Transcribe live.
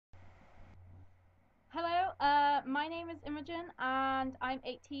My name is Imogen and I'm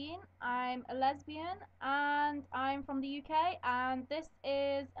 18. I'm a lesbian and I'm from the UK, and this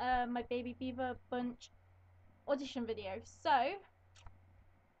is my Baby Beaver Bunch audition video. So,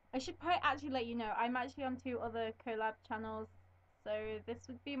 I should probably actually let you know, I'm actually on 2 other collab channels, so this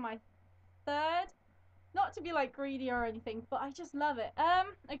would be my third. Not to be like greedy or anything, but I just love it.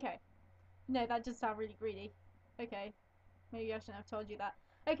 Okay. No, that does sound really greedy. Okay. Maybe I shouldn't have told you that.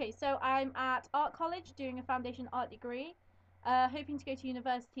 Okay, so I'm at art college doing a foundation art degree. Hoping to go to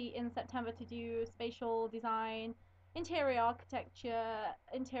university in September to do spatial design, interior architecture,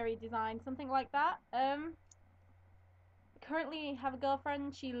 interior design, something like that. Currently have a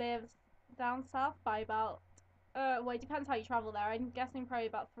girlfriend. She lives down south by about, well, it depends how you travel there. I'm guessing probably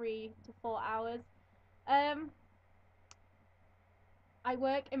about 3 to 4 hours. I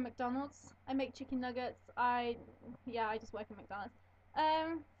work in McDonald's. I make chicken nuggets. Yeah, I just work in McDonald's.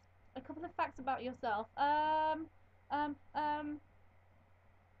 A couple of facts about yourself. Um, um,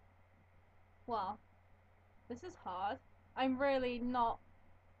 well, this is hard. I'm really not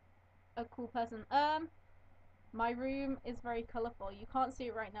a cool person. My room is very colorful. You can't see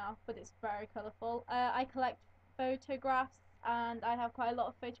it right now, but it's very colorful. I collect photographs and I have quite a lot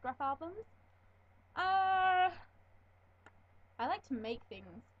of photograph albums. I like to make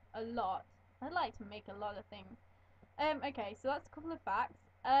things a lot. I like to make a lot of things. Okay, so that's a couple of facts.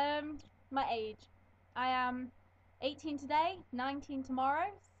 My age. I am 18 today, 19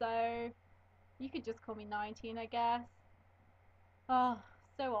 tomorrow, so you could just call me 19, I guess. Oh,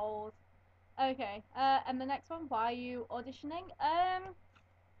 so old. Okay, and the next one, why are you auditioning?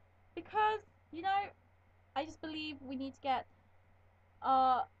 Because, you know, I just believe we need to get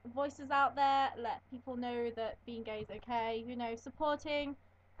our voices out there, let people know that being gay is okay, you know, supporting,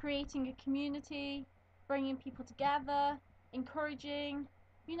 creating a community, bringing people together, encouraging,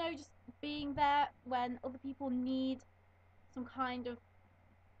 you know, just being there when other people need some kind of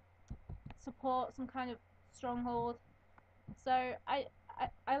support, some kind of stronghold. So I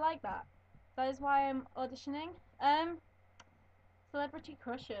like that. That is why I'm auditioning. Celebrity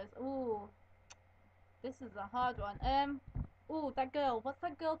crushes. Ooh, this is a hard one. Ooh, that girl. What's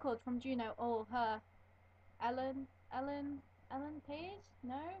that girl called from Juno? Oh, her. Ellen, Ellen, Ellen Page?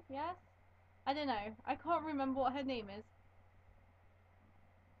 No? Yes? I don't know. I can't remember what her name is.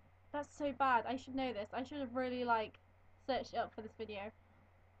 That's so bad. I should know this. I should have really, like, searched it up for this video.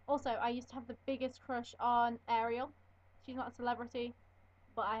 Also, I used to have the biggest crush on Ariel. She's not a celebrity,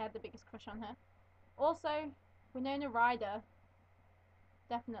 but I had the biggest crush on her. Also, Winona Ryder.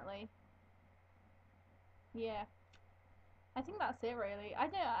 Definitely. Yeah. I think that's it really. I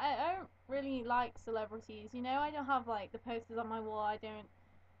don't really like celebrities, you know. I don't have like the posters on my wall. I don't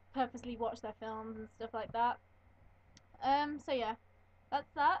purposely watch their films and stuff like that. So yeah,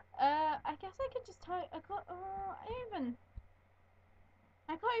 that's that. I guess I could just tell. I can't even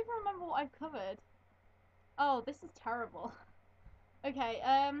remember what I've covered. Oh, this is terrible. Okay.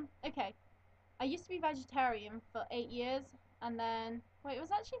 Okay. I used to be vegetarian for 8 years, and then wait, it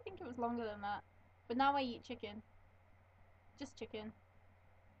was actually I think it was longer than that. But now I eat chicken. Just chicken.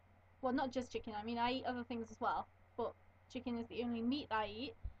 Well, not just chicken. I mean, I eat other things as well, but chicken is the only meat I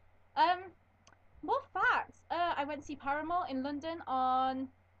eat. Um, More facts. I went to see Paramore in London on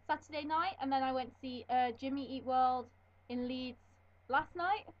Saturday night, and then I went to see Jimmy Eat World in Leeds last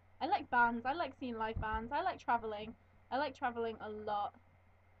night. I like bands. I like seeing live bands. I like traveling. I like traveling a lot.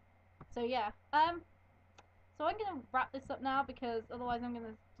 So yeah. So I'm gonna wrap this up now because otherwise I'm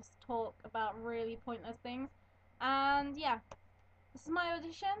gonna just talk about really pointless things. And yeah, this is my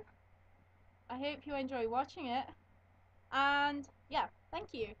audition. I hope you enjoy watching it. And yeah,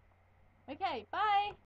 thank you. Okay, bye!